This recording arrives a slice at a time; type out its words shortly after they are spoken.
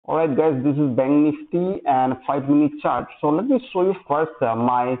Alright guys, this is Bank Nifty and 5-minute chart. So let me show you first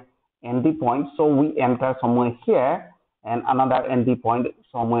my entry point. So we enter somewhere here and another entry point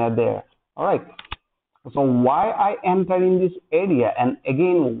somewhere there. Alright. So why I enter in this area, and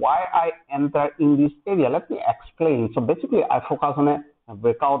again why I enter in this area, let me explain. So basically I focus on a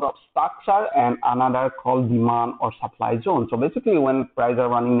breakout of structure and another called demand or supply zone. So basically when prices are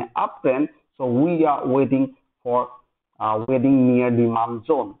running an uptrend, so we are waiting for waiting near demand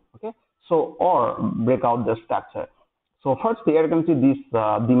zone, okay, so or break out the structure. So first here you can see this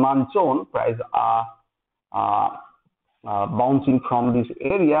demand zone price are bouncing from this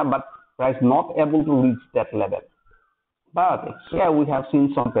area, but price not able to reach that level. But here we have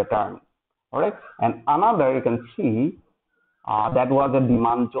seen some pattern. All right, and another you can see that was a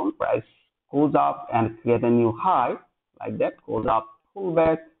demand zone. Price goes up and create a new high like that, goes up, pull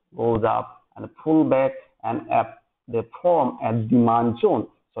back, goes up and pull back, and they form a demand zone.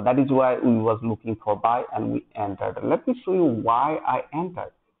 So that is why we was looking for buy and we entered. Let me show you why I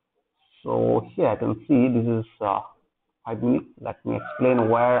entered. So here I can see this is 5 minutes. Let me explain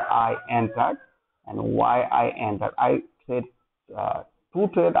where I entered and why I entered. I trade two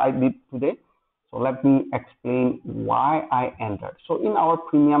trades I did today. So let me explain why I entered. So in our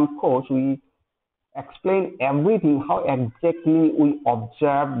premium course, we explain everything, how exactly we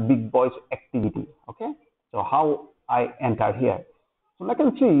observe big boys activity. Okay, so how I enter here. So I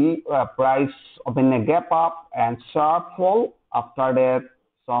can see price open a gap up and sharp fall. After that,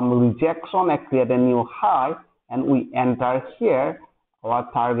 some rejection and create a new high, and we enter here. Our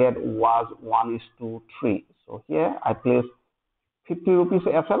target was 1:3. So here I place 50 rupees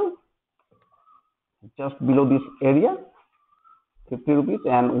FL just below this area, 50 rupees,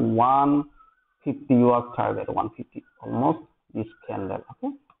 and 150 was target, 150 almost this candle.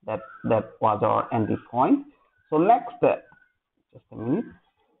 Okay, that was our entry point. So next, just a minute.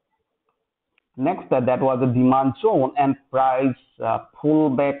 Next, that was the demand zone, and price pull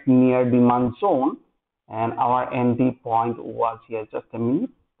back near demand zone, and our entry point was here. Just a minute,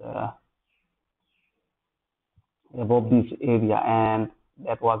 above this area, and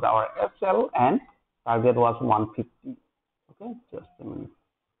that was our SL, and target was 150. Okay, just a minute.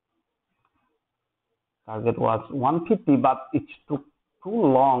 Target was 150, but it took too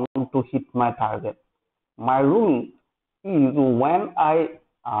long to hit my target. My rule is when I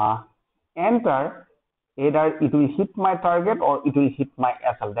enter, either it will hit my target or it will hit my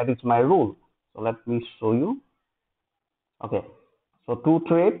SL. That is my rule. So let me show you. Okay, so two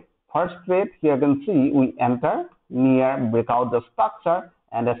trade. First trade, here you can see we enter near breakout the structure,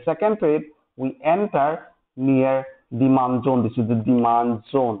 and the second trade we enter near demand zone. This is the demand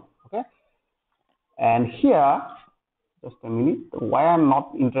zone. Okay, and here, just a minute, why I'm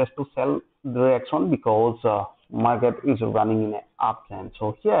not interested to sell direction, because market is running in an uptrend.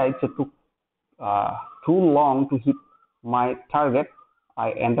 So here it took too long to hit my target.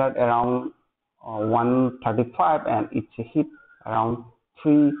 I entered around 135 and it's hit around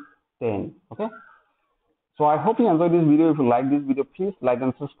 310. Okay, so I hope you enjoyed this video. If you like this video, please like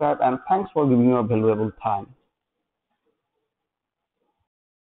and subscribe, and thanks for giving your valuable time.